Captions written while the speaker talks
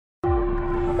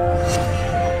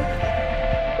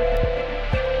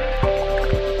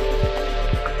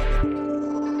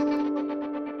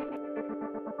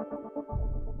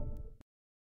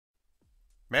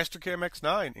Mastercam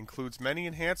X9 includes many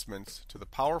enhancements to the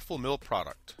powerful mill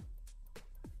product.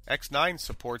 X9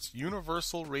 supports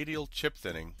universal radial chip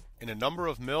thinning in a number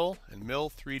of mill and mill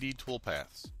 3D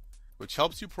toolpaths, which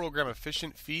helps you program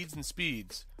efficient feeds and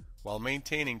speeds while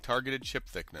maintaining targeted chip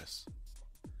thickness.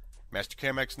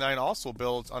 Mastercam X9 also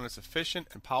builds on its efficient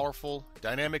and powerful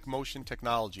dynamic motion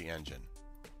technology engine.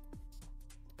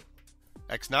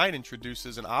 X9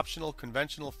 introduces an optional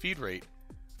conventional feed rate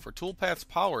for toolpaths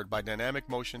powered by dynamic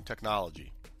motion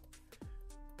technology.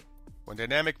 When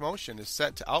dynamic motion is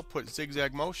set to output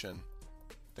zigzag motion,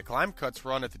 the climb cuts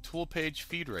run at the tool page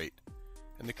feed rate,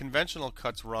 and the conventional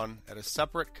cuts run at a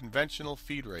separate conventional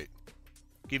feed rate,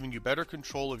 giving you better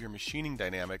control of your machining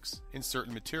dynamics in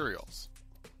certain materials.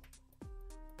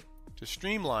 To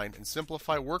streamline and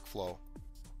simplify workflow,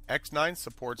 X9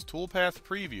 supports toolpath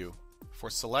preview for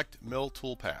select mill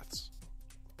toolpaths.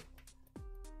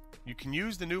 You can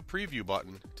use the new preview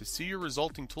button to see your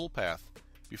resulting toolpath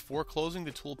before closing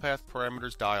the toolpath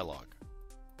parameters dialog.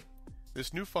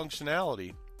 This new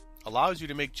functionality allows you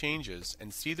to make changes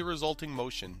and see the resulting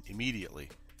motion immediately,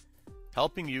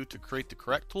 helping you to create the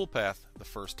correct toolpath the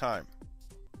first time.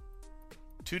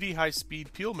 2D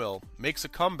high-speed peel mill makes a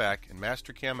comeback in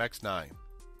Mastercam X9.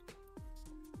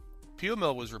 Peel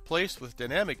mill was replaced with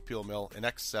dynamic peel mill in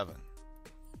X7.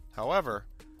 However,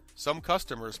 some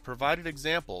customers provided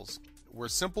examples where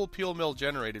simple peel mill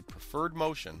generated preferred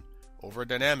motion over a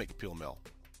dynamic peel mill.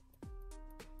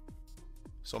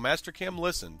 So Mastercam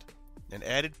listened and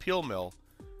added peel mill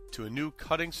to a new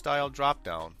cutting style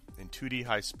dropdown in 2D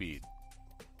high speed.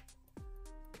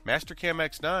 Mastercam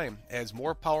X9 adds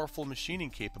more powerful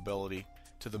machining capability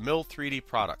to the mill 3D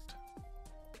product.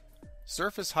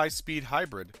 Surface High Speed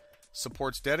Hybrid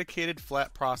supports dedicated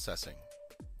flat processing,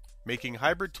 making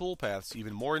hybrid toolpaths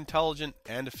even more intelligent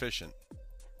and efficient.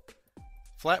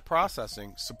 Flat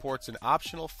processing supports an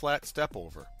optional flat step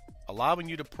over, allowing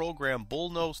you to program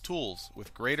bullnose tools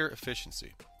with greater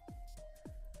efficiency.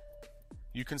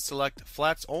 You can select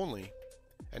flats only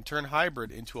and turn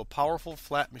hybrid into a powerful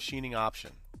flat machining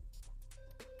option.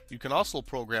 You can also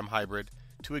program hybrid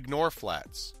to ignore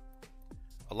flats,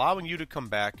 allowing you to come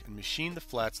back and machine the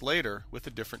flats later with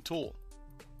a different tool.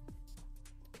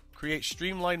 Create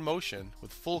streamlined motion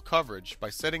with full coverage by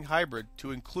setting hybrid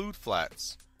to include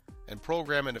flats and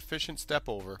program an efficient step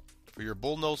over for your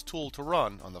bullnose tool to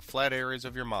run on the flat areas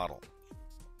of your model.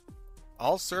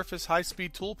 All Surface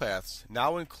high-speed toolpaths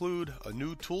now include a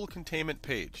new tool containment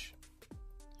page.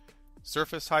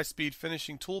 Surface high-speed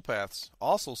finishing toolpaths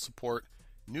also support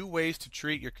new ways to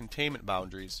treat your containment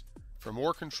boundaries for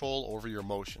more control over your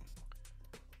motion.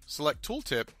 Select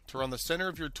Tooltip to run the center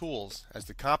of your tools as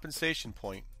the compensation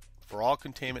point for all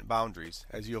containment boundaries,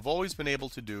 as you have always been able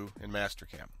to do in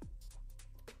Mastercam.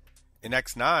 In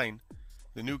X9,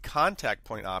 the new contact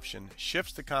point option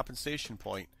shifts the compensation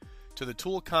point to the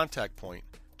tool contact point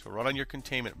to run on your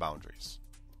containment boundaries.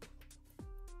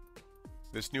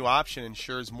 This new option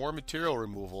ensures more material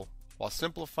removal while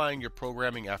simplifying your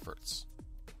programming efforts.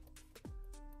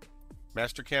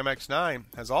 Mastercam X9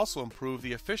 has also improved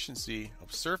the efficiency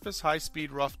of Surface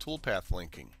high-speed rough toolpath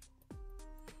linking.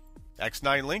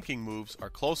 X9 linking moves are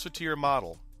closer to your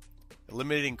model,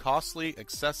 eliminating costly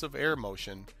excessive air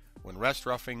motion when rest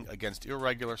roughing against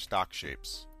irregular stock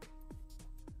shapes.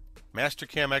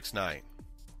 Mastercam X9,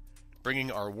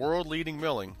 bringing our world-leading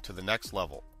milling to the next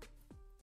level.